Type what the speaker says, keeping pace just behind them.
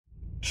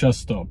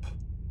chest up,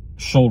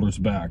 shoulders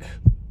back.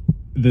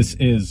 This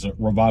is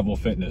Revival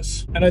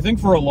Fitness. And I think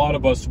for a lot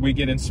of us, we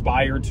get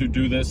inspired to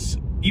do this,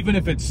 even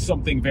if it's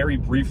something very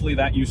briefly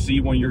that you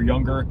see when you're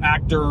younger.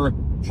 Actor,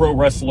 pro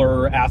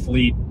wrestler,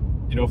 athlete,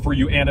 you know, for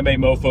you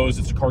anime mofos,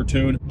 it's a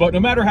cartoon. But no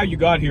matter how you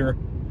got here,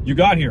 you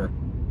got here.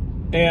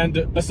 And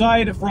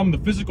aside from the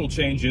physical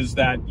changes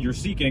that you're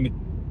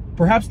seeking,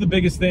 perhaps the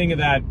biggest thing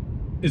that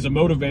is a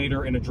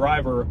motivator and a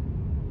driver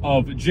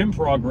of gym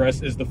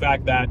progress is the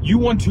fact that you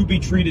want to be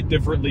treated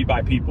differently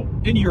by people.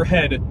 In your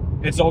head,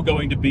 it's all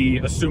going to be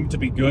assumed to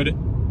be good.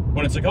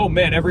 When it's like, oh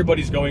man,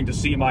 everybody's going to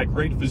see my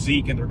great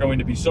physique and they're going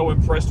to be so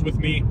impressed with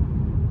me.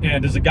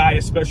 And as a guy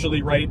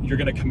especially, right, you're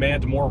going to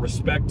command more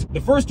respect. The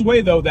first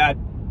way, though, that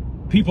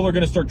people are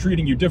going to start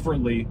treating you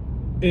differently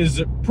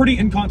is pretty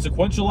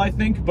inconsequential, I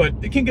think, but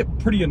it can get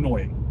pretty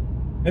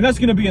annoying. And that's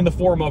going to be in the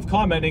form of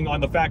commenting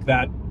on the fact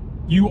that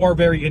you are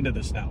very into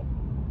this now.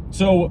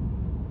 So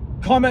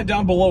comment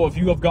down below if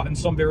you have gotten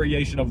some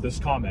variation of this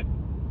comment.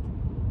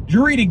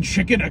 You're eating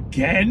chicken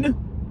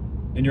again?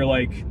 And you're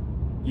like,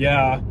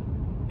 yeah.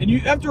 And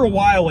you, after a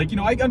while, like, you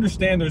know, I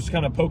understand there's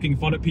kind of poking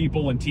fun at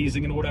people and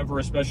teasing and whatever,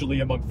 especially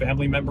among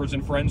family members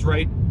and friends,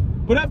 right?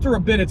 But after a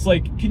bit, it's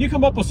like, can you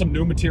come up with some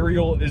new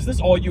material? Is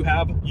this all you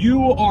have?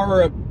 You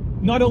are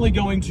not only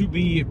going to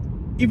be,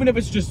 even if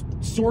it's just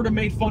sort of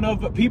made fun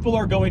of, people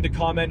are going to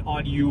comment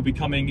on you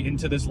becoming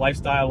into this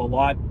lifestyle a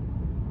lot.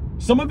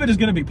 Some of it is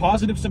going to be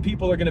positive. Some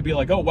people are going to be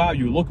like, oh, wow,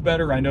 you look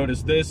better. I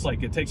noticed this.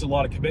 Like, it takes a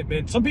lot of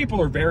commitment. Some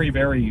people are very,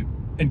 very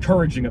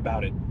encouraging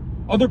about it.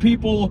 Other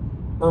people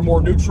are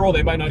more neutral.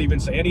 They might not even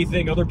say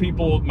anything. Other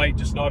people might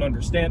just not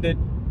understand it.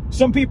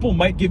 Some people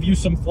might give you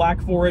some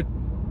flack for it.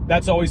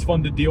 That's always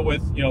fun to deal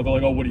with. You know, they're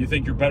like, oh, what do you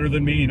think? You're better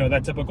than me? You know,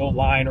 that typical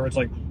line. Or it's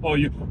like, oh,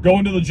 you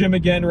going to the gym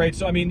again, right?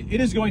 So, I mean, it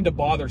is going to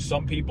bother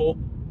some people.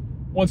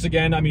 Once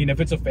again, I mean,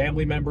 if it's a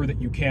family member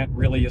that you can't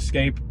really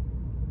escape,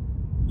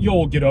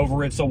 you'll get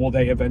over it. So will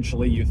they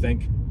eventually, you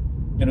think.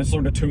 And it's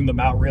sort of tune them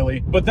out,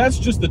 really. But that's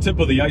just the tip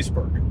of the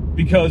iceberg.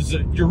 Because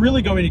you're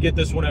really going to get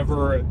this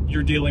whenever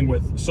you're dealing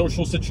with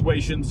social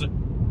situations.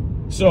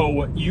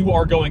 So you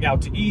are going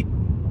out to eat,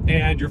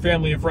 and your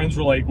family and friends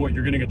are like, what,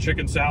 you're getting a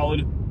chicken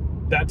salad?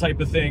 That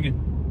type of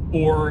thing.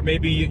 Or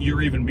maybe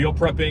you're even meal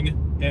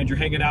prepping, and you're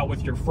hanging out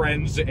with your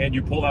friends, and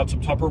you pull out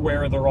some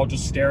Tupperware, and they're all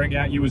just staring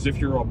at you as if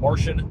you're a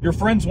Martian. Your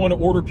friends want to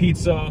order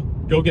pizza,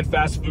 go get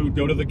fast food,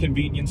 go to the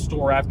convenience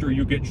store after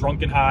you get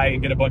drunk and high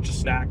and get a bunch of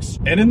snacks.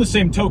 And in the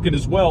same token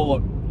as well,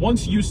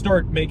 once you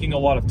start making a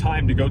lot of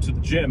time to go to the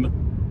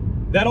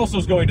gym, that also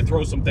is going to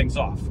throw some things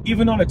off.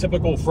 Even on a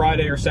typical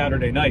Friday or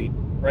Saturday night,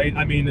 right?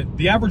 I mean,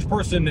 the average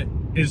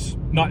person is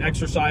not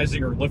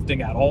exercising or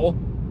lifting at all,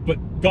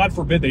 but God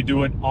forbid they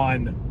do it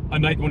on a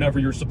night whenever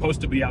you're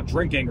supposed to be out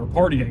drinking or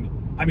partying.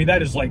 I mean,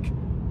 that is like,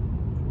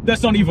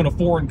 that's not even a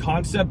foreign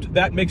concept.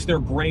 That makes their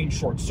brain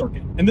short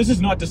circuit. And this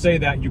is not to say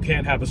that you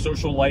can't have a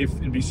social life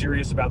and be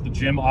serious about the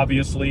gym,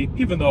 obviously,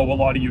 even though a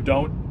lot of you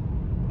don't.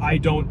 I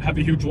don't have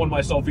a huge one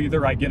myself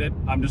either. I get it.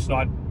 I'm just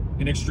not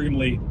an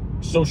extremely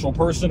social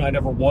person. I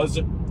never was.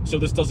 So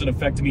this doesn't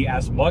affect me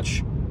as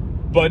much.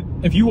 But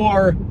if you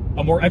are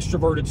a more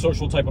extroverted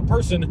social type of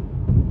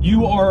person,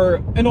 you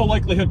are in all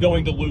likelihood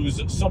going to lose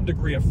some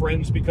degree of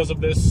friends because of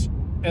this.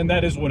 And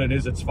that is what it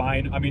is. It's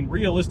fine. I mean,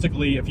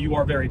 realistically, if you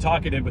are very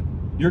talkative,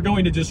 you're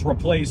going to just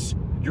replace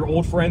your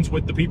old friends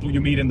with the people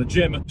you meet in the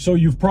gym. So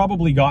you've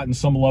probably gotten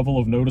some level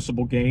of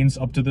noticeable gains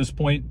up to this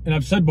point. And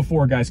I've said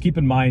before, guys, keep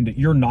in mind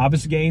your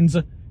novice gains,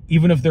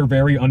 even if they're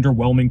very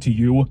underwhelming to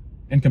you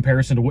in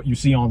comparison to what you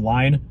see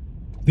online,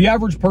 the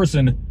average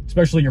person,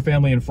 especially your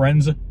family and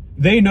friends,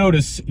 they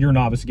notice your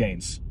novice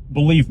gains.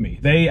 Believe me,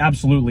 they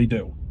absolutely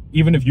do.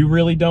 Even if you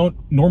really don't,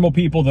 normal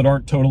people that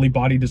aren't totally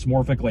body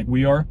dysmorphic like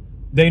we are,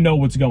 they know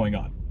what's going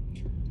on.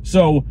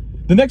 So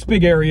the next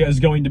big area is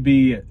going to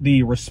be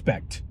the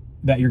respect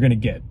that you're going to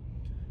get.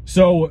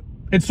 So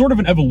it's sort of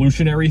an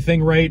evolutionary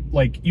thing, right?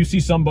 Like you see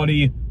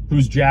somebody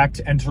who's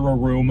jacked enter a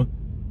room,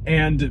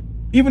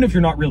 and even if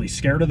you're not really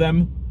scared of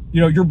them,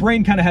 you know, your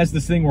brain kind of has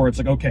this thing where it's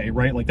like, okay,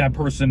 right? Like that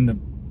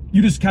person,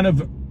 you just kind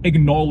of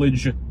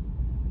acknowledge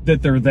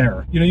that they're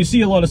there. You know, you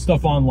see a lot of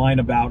stuff online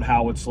about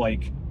how it's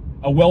like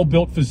a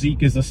well-built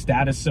physique is a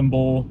status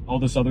symbol, all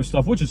this other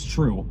stuff, which is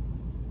true.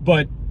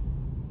 But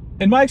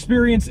in my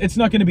experience, it's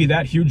not going to be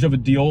that huge of a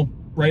deal,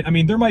 right? I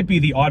mean, there might be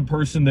the odd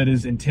person that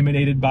is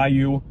intimidated by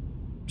you.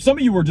 Some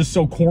of you are just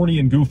so corny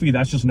and goofy,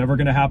 that's just never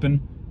going to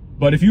happen.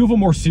 But if you have a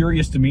more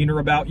serious demeanor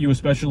about you,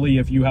 especially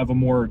if you have a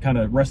more kind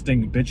of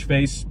resting bitch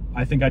face,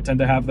 I think I tend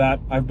to have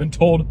that, I've been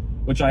told,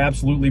 which I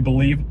absolutely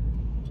believe.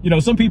 You know,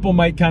 some people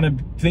might kind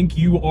of think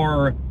you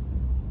are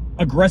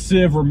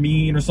aggressive or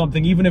mean or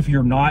something, even if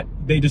you're not.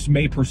 They just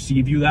may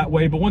perceive you that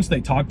way. But once they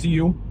talk to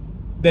you,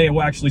 they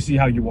will actually see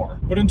how you are.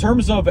 But in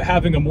terms of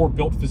having a more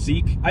built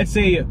physique, I'd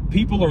say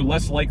people are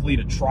less likely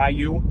to try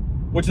you,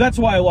 which that's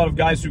why a lot of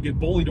guys who get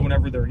bullied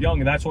whenever they're young,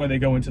 and that's why they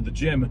go into the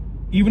gym,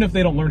 even if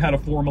they don't learn how to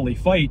formally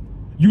fight,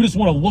 you just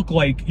want to look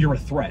like you're a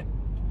threat.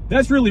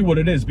 That's really what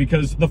it is,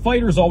 because the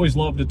fighters always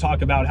love to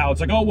talk about how it's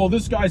like, oh, well,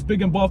 this guy's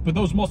big and buff, but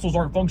those muscles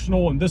aren't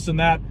functional and this and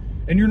that.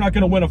 and you're not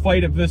going to win a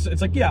fight if this,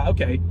 it's like, yeah,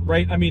 okay,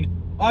 right? I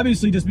mean,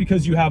 obviously just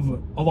because you have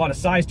a lot of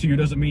size to you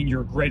doesn't mean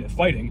you're great at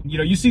fighting. You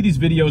know, you see these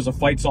videos of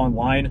fights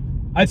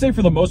online. I'd say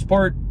for the most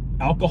part,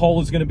 alcohol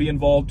is going to be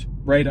involved,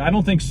 right? I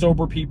don't think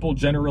sober people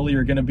generally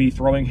are going to be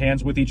throwing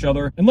hands with each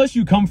other. Unless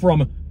you come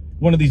from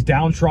one of these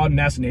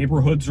downtrodden-ass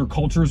neighborhoods or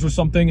cultures or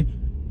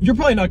something, you're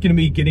probably not going to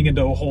be getting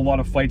into a whole lot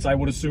of fights, I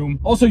would assume.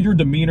 Also, your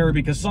demeanor,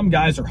 because some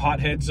guys are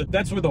hotheads.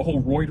 That's where the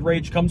whole roid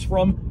rage comes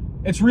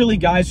from. It's really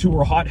guys who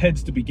are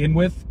hotheads to begin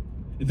with.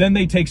 Then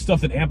they take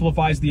stuff that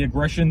amplifies the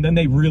aggression. Then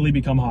they really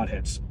become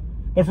hotheads.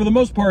 But for the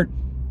most part,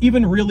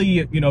 even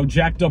really, you know,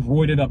 jacked up,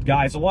 roided up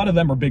guys, a lot of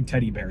them are big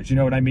teddy bears. You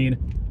know what I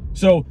mean?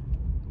 So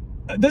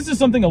this is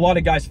something a lot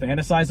of guys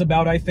fantasize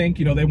about, I think.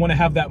 You know, they want to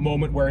have that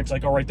moment where it's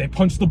like, all right, they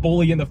punch the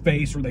bully in the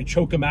face or they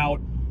choke him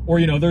out. Or,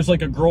 you know, there's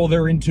like a girl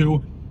they're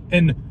into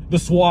and the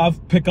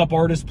suave pickup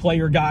artist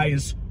player guy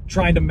is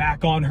trying to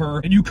mac on her,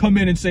 and you come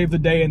in and save the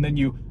day, and then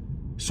you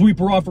sweep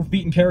her off her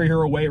feet and carry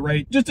her away,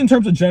 right? Just in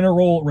terms of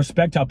general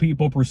respect, how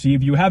people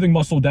perceive you, having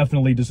muscle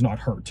definitely does not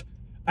hurt.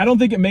 I don't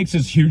think it makes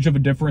as huge of a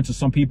difference as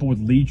some people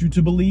would lead you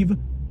to believe,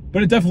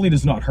 but it definitely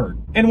does not hurt.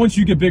 And once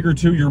you get bigger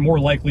too, you're more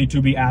likely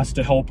to be asked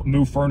to help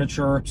move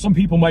furniture. Some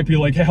people might be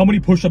like, hey, how many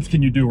push-ups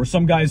can you do? Or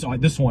some guys,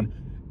 this one,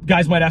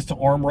 guys might ask to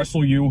arm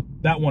wrestle you.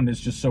 That one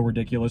is just so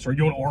ridiculous. Or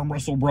you want to arm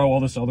wrestle, bro,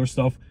 all this other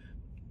stuff.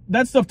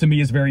 That stuff to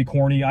me is very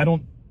corny. I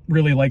don't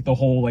really like the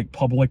whole like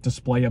public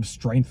display of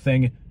strength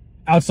thing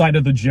outside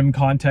of the gym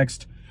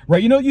context,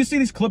 right? You know, you see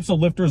these clips of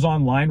lifters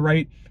online,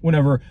 right?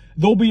 Whenever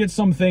they'll be at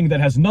something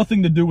that has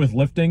nothing to do with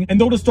lifting, and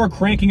they'll just start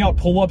cranking out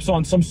pull-ups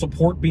on some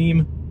support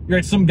beam. You're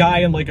at some guy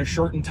in like a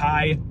shirt and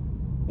tie,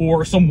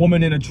 or some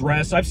woman in a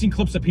dress. I've seen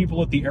clips of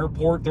people at the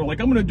airport. They're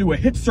like, I'm gonna do a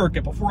hit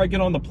circuit before I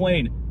get on the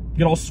plane.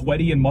 Get all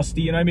sweaty and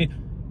musty, and I mean,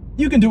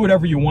 you can do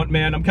whatever you want,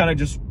 man. I'm kind of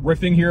just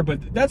riffing here,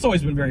 but that's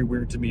always been very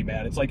weird to me,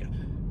 man. It's like,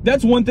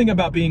 that's one thing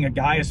about being a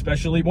guy,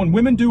 especially. When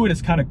women do it,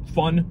 it's kind of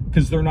fun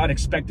because they're not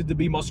expected to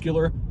be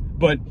muscular.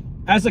 But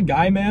as a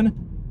guy, man,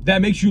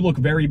 that makes you look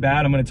very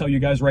bad. I'm going to tell you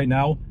guys right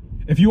now.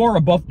 If you are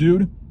a buff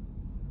dude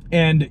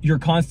and you're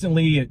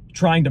constantly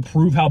trying to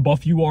prove how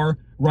buff you are,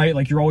 right?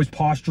 Like you're always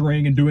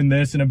posturing and doing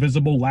this and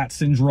invisible lat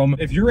syndrome.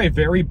 If you're a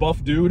very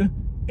buff dude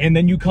and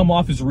then you come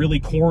off as really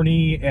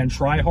corny and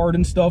try hard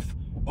and stuff,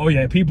 oh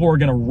yeah, people are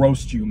going to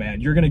roast you, man.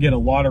 You're going to get a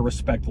lot of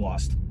respect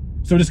lost.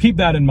 So just keep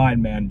that in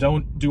mind, man.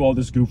 Don't do all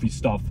this goofy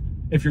stuff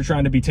if you're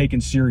trying to be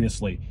taken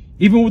seriously.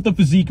 Even with the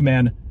physique,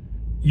 man,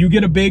 you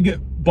get a big,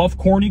 buff,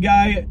 corny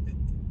guy,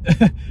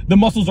 the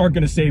muscles aren't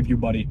going to save you,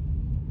 buddy.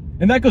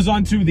 And that goes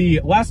on to the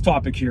last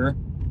topic here,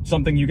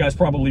 something you guys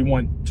probably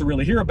want to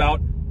really hear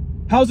about.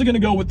 How's it going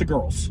to go with the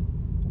girls?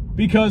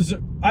 Because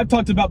I've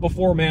talked about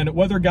before, man,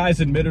 whether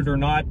guys admit it or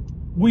not,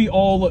 we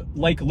all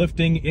like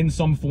lifting in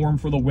some form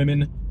for the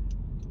women.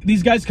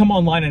 These guys come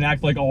online and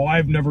act like, oh,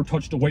 I've never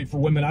touched a weight for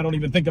women. I don't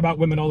even think about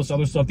women, all this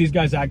other stuff. These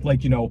guys act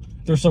like, you know,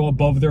 they're so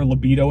above their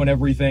libido and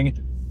everything.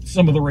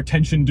 Some of the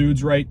retention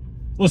dudes, right?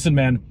 Listen,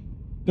 man,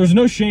 there's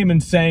no shame in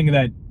saying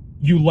that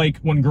you like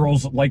when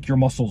girls like your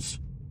muscles.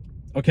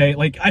 Okay?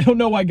 Like, I don't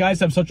know why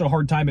guys have such a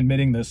hard time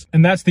admitting this.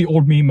 And that's the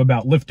old meme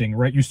about lifting,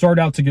 right? You start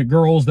out to get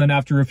girls, then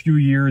after a few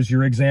years,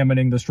 you're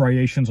examining the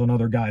striations on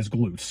other guys'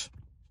 glutes,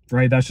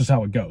 right? That's just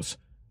how it goes.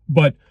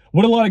 But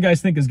what a lot of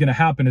guys think is going to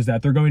happen is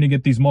that they're going to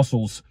get these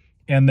muscles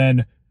and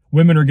then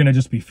women are going to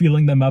just be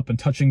feeling them up and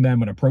touching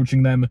them and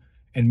approaching them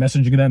and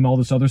messaging them, all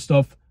this other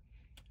stuff.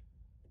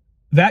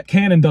 That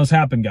can and does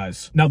happen,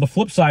 guys. Now, the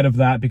flip side of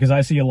that, because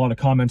I see a lot of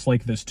comments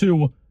like this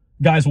too,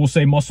 guys will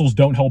say muscles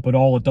don't help at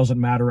all. It doesn't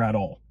matter at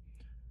all.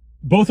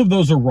 Both of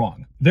those are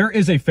wrong. There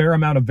is a fair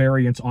amount of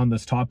variance on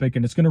this topic,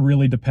 and it's going to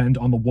really depend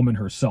on the woman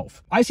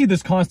herself. I see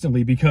this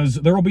constantly because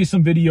there will be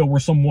some video where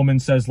some woman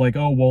says like,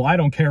 oh, well, I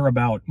don't care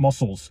about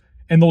muscles.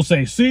 And they'll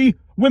say, see,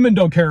 women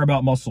don't care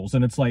about muscles.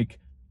 And it's like,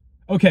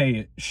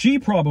 okay, she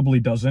probably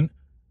doesn't.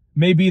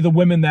 Maybe the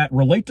women that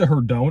relate to her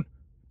don't,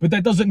 but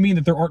that doesn't mean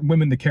that there aren't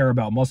women that care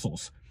about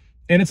muscles.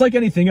 And it's like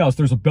anything else,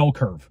 there's a bell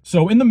curve.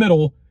 So in the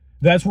middle,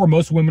 that's where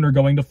most women are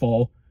going to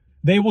fall.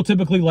 They will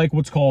typically like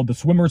what's called the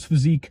swimmer's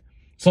physique,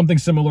 something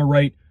similar,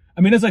 right?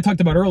 I mean, as I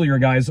talked about earlier,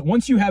 guys,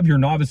 once you have your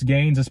novice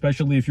gains,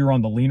 especially if you're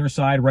on the leaner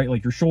side, right?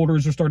 Like your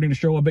shoulders are starting to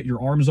show a bit,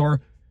 your arms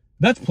are,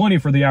 that's plenty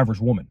for the average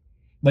woman.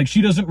 Like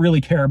she doesn't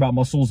really care about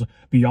muscles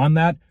beyond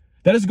that.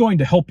 That is going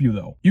to help you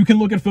though. You can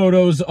look at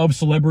photos of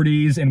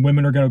celebrities and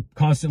women are going to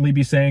constantly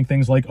be saying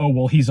things like, oh,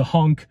 well, he's a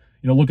hunk.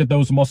 You know, look at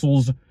those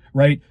muscles,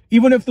 right?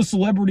 Even if the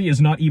celebrity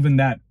is not even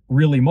that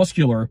really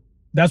muscular,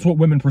 that's what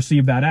women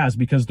perceive that as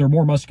because they're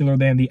more muscular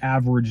than the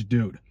average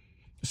dude.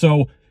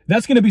 So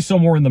that's going to be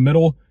somewhere in the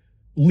middle.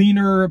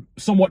 Leaner,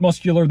 somewhat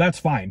muscular, that's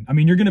fine. I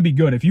mean, you're going to be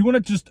good. If you want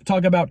to just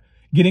talk about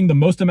getting the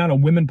most amount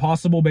of women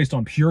possible based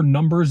on pure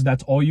numbers,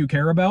 that's all you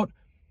care about,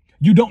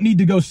 you don't need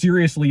to go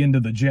seriously into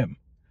the gym.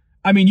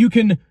 I mean, you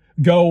can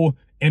go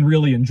and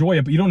really enjoy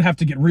it, but you don't have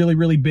to get really,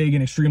 really big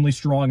and extremely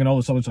strong and all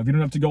this other stuff. You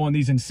don't have to go on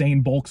these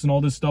insane bulks and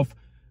all this stuff.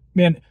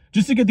 Man,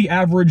 just to get the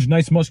average,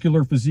 nice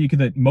muscular physique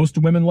that most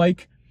women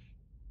like,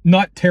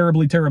 not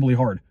terribly, terribly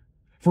hard.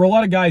 For a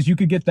lot of guys, you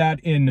could get that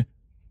in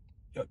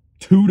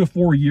 2 to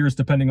 4 years,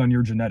 depending on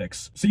your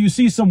genetics. So you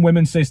see some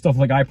women say stuff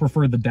like, I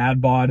prefer the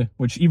dad bod,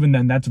 which even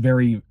then, that's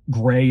very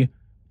gray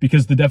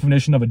because the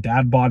definition of a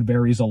dad bod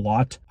varies a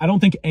lot. I don't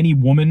think any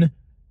woman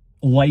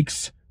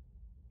likes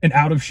an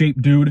out of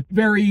shape dude.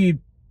 Very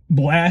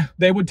blah.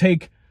 They would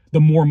take the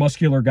more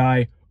muscular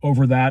guy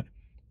over that.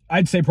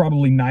 I'd say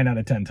probably 9 out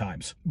of 10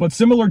 times. But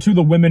similar to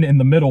the women in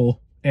the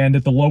middle and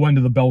at the low end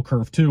of the bell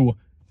curve too,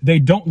 they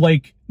don't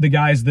like the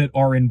guys that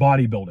are in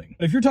bodybuilding.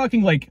 If you're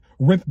talking like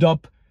ripped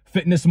up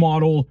fitness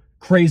model,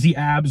 crazy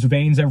abs,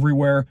 veins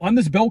everywhere, on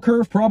this bell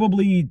curve,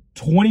 probably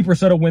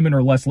 20% of women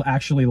or less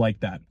actually like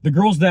that. The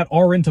girls that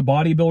are into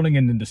bodybuilding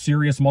and into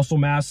serious muscle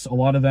mass, a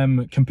lot of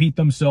them compete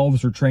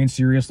themselves or train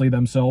seriously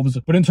themselves.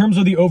 But in terms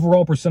of the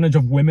overall percentage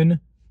of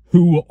women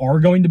who are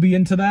going to be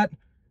into that,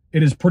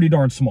 it is pretty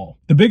darn small.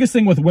 The biggest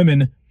thing with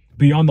women,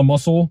 beyond the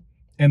muscle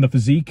and the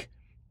physique,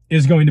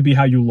 is going to be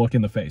how you look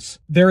in the face.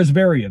 There is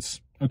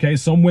variance, okay?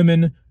 Some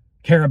women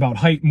care about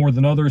height more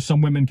than others.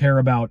 Some women care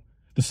about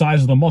the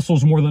size of the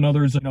muscles more than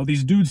others. You know,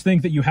 these dudes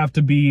think that you have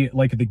to be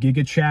like the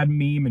gigchad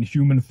meme in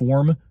human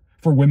form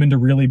for women to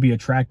really be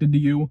attracted to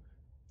you.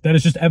 That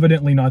is just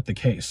evidently not the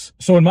case.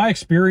 So in my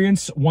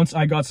experience, once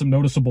I got some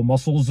noticeable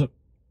muscles,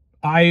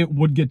 I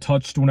would get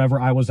touched whenever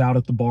I was out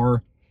at the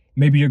bar.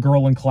 Maybe a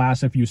girl in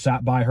class, if you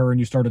sat by her and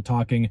you started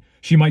talking,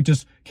 she might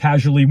just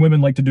casually, women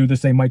like to do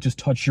this, they might just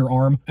touch your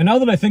arm. And now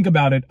that I think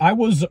about it, I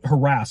was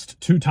harassed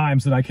 2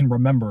 times that I can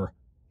remember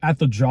at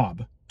the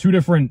job, 2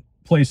 different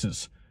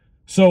places.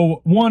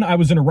 So one, I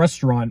was in a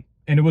restaurant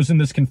and it was in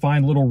this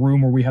confined little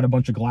room where we had a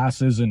bunch of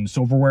glasses and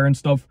silverware and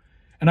stuff.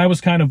 And I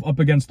was kind of up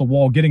against the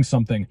wall getting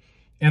something.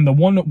 And the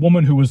one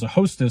woman who was a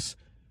hostess,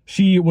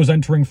 she was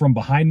entering from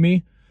behind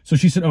me. So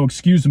she said, oh,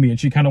 excuse me. And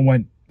she kind of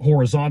went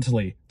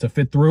horizontally to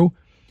fit through.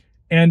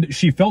 And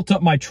she felt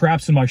up my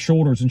traps and my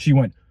shoulders and she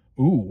went,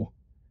 ooh,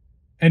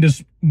 and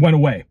just went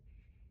away.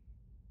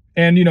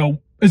 And, you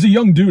know, as a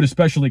young dude,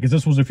 especially because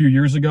this was a few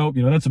years ago,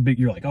 you know, that's a big,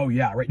 you're like, oh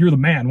yeah, right. You're the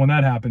man when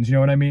that happens. You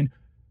know what I mean?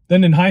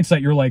 Then in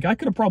hindsight, you're like, I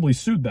could have probably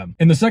sued them.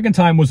 And the second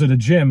time was at a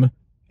gym,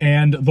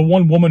 and the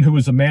one woman who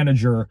was a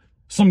manager,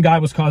 some guy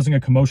was causing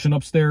a commotion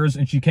upstairs,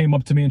 and she came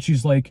up to me and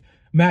she's like,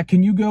 Matt,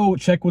 can you go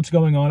check what's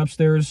going on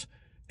upstairs?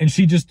 And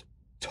she just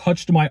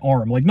touched my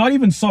arm, like not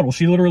even subtle.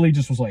 She literally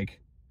just was like,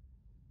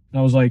 and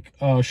I was like,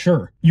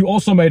 sure. You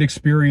also might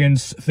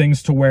experience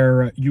things to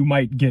where you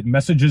might get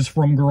messages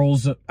from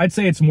girls. I'd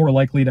say it's more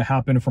likely to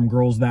happen from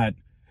girls that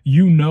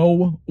you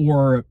know,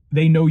 or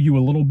they know you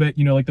a little bit,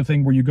 you know, like the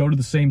thing where you go to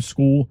the same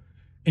school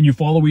and you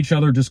follow each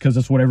other just because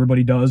that's what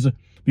everybody does. But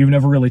you've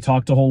never really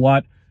talked a whole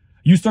lot.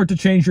 You start to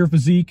change your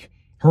physique.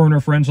 Her and her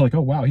friends are like, oh,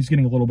 wow, he's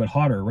getting a little bit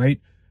hotter,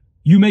 right?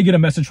 You may get a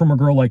message from a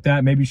girl like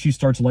that. Maybe she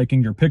starts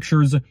liking your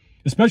pictures,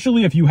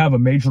 especially if you have a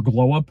major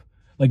glow up.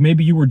 Like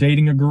maybe you were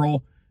dating a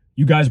girl,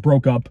 you guys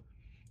broke up,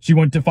 she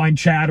went to find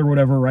Chad or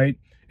whatever, right?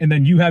 And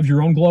then you have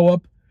your own glow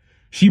up.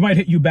 She might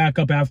hit you back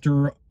up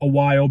after a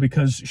while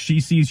because she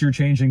sees you're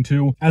changing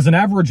too. As an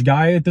average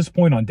guy at this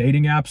point on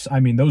dating apps, I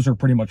mean, those are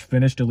pretty much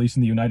finished, at least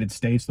in the United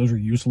States. Those are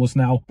useless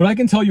now. But I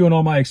can tell you in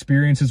all my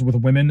experiences with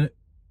women,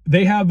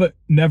 they have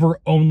never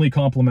only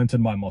complimented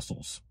my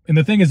muscles. And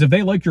the thing is, if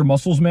they like your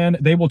muscles, man,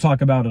 they will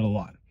talk about it a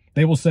lot.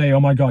 They will say, oh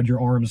my God,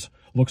 your arms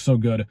look so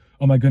good.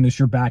 Oh my goodness,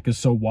 your back is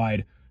so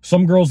wide.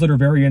 Some girls that are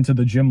very into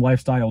the gym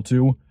lifestyle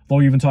too,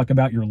 they'll even talk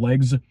about your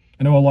legs.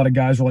 I know a lot of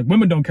guys are like,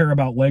 women don't care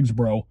about legs,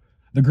 bro.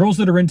 The girls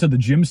that are into the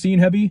gym scene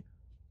heavy,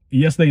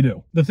 yes, they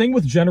do. The thing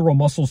with general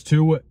muscles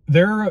too,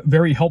 they're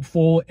very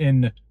helpful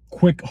in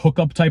quick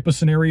hookup type of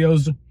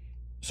scenarios.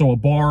 So a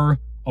bar,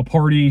 a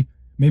party,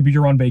 maybe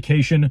you're on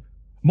vacation.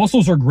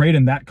 Muscles are great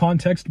in that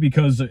context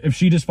because if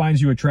she just finds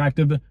you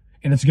attractive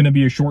and it's going to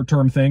be a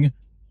short-term thing,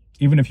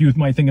 even if you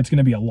might think it's going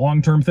to be a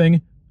long-term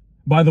thing.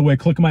 By the way,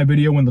 click my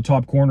video in the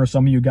top corner.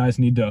 Some of you guys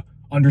need to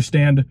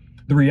understand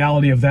the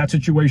reality of that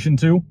situation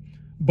too.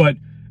 But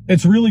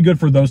it's really good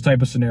for those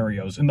type of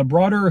scenarios. In the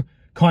broader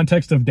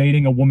context of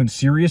dating a woman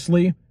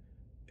seriously,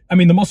 I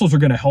mean, the muscles are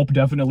going to help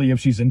definitely if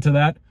she's into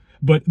that,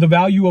 but the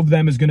value of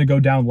them is going to go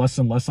down less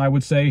and less, I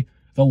would say,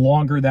 the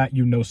longer that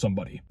you know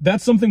somebody.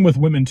 That's something with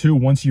women too.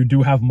 Once you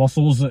do have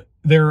muscles,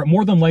 they're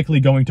more than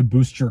likely going to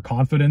boost your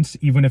confidence,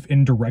 even if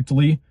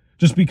indirectly,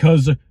 just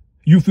because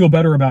you feel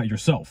better about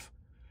yourself.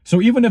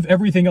 So even if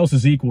everything else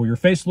is equal, your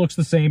face looks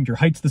the same, your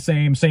height's the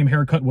same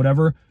haircut,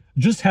 whatever,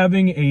 just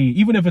having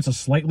even if it's a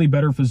slightly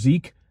better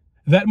physique,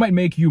 that might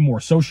make you more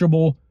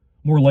sociable,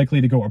 more likely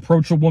to go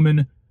approach a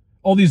woman,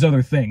 all these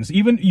other things.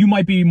 Even you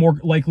might be more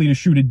likely to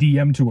shoot a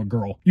DM to a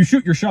girl. You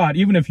shoot your shot,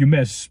 even if you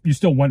miss, you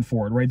still went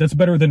for it, right? That's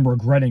better than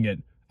regretting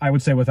it, I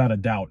would say, without a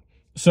doubt.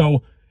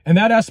 So in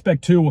that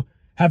aspect too,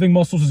 having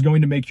muscles is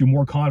going to make you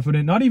more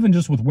confident, not even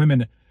just with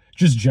women,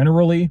 just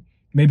generally,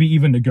 maybe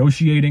even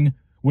negotiating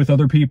with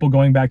other people,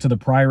 going back to the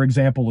prior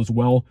example as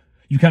well.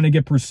 You kind of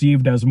get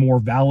perceived as more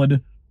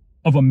valid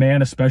of a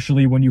man,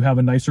 especially when you have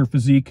a nicer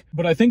physique.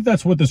 But I think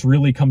that's what this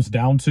really comes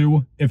down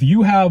to. If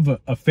you have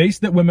a face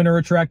that women are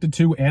attracted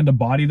to and a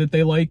body that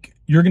they like,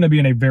 you're going to be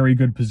in a very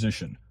good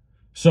position.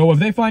 So if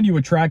they find you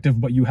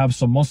attractive, but you have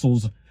some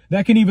muscles,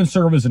 that can even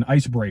serve as an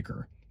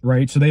icebreaker.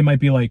 right? So they might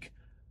be like,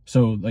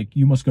 so like,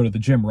 you must go to the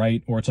gym,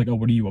 right? Or it's like, oh,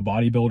 what are you, a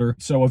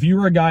bodybuilder? So if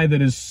you're a guy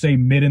that is, say,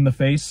 mid in the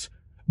face,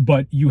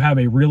 but you have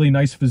a really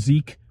nice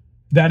physique,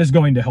 that is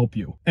going to help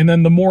you. And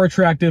then the more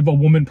attractive a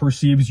woman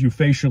perceives you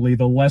facially,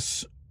 the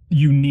less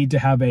you need to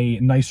have a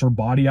nicer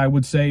body, I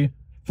would say,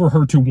 for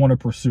her to want to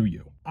pursue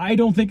you. I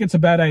don't think it's a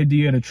bad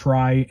idea to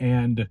try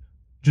and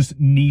just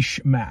niche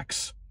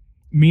max.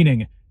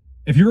 Meaning,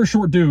 if you're a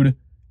short dude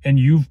and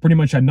you've pretty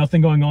much had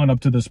nothing going on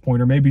up to this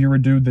point, or maybe you're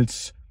a dude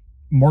that's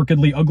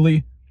markedly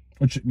ugly,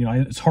 which, you know,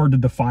 it's hard to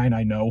define,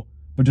 I know,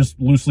 but just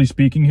loosely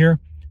speaking here,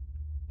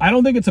 I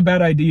don't think it's a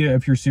bad idea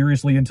if you're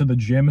seriously into the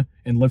gym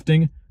and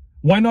lifting.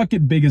 Why not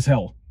get big as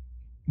hell?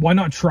 Why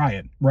not try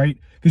it, right?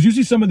 Because you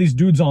see some of these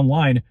dudes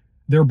online,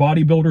 they're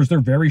bodybuilders, they're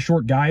very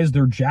short guys,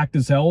 they're jacked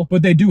as hell,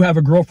 but they do have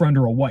a girlfriend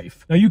or a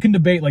wife. Now you can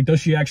debate, like, does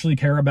she actually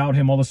care about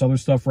him, all this other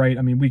stuff, right?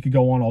 I mean, we could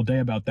go on all day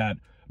about that,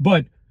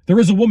 but there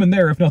is a woman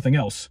there, if nothing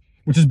else,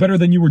 which is better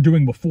than you were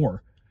doing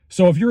before.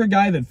 So if you're a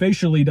guy that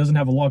facially doesn't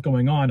have a lot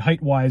going on,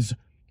 height-wise,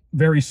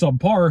 very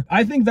subpar,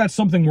 I think that's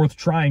something worth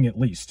trying at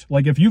least.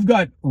 Like, if you've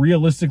got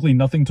realistically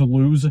nothing to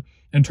lose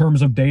in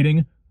terms of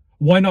dating,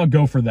 why not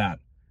go for that?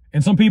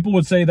 And some people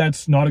would say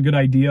that's not a good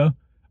idea,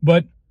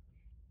 but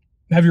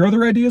have your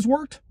other ideas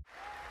worked?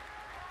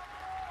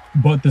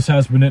 But this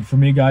has been it for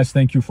me, guys.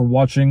 Thank you for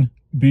watching.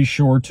 Be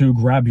sure to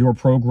grab your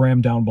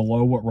program down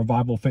below at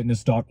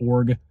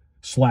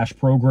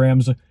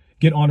revivalfitness.org/programs.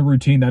 Get on a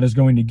routine that is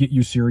going to get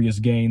you serious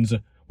gains.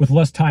 With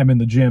less time in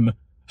the gym,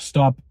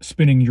 stop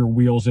spinning your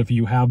wheels if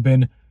you have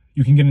been.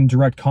 You can get in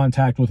direct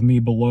contact with me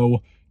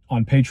below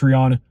on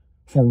Patreon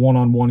for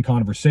one-on-one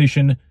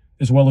conversation,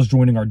 as well as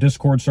joining our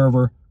Discord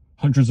server,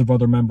 hundreds of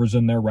other members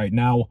in there right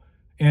now,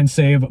 and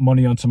save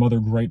money on some other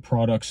great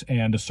products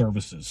and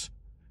services.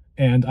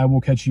 And I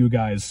will catch you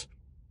guys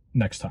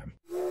next time.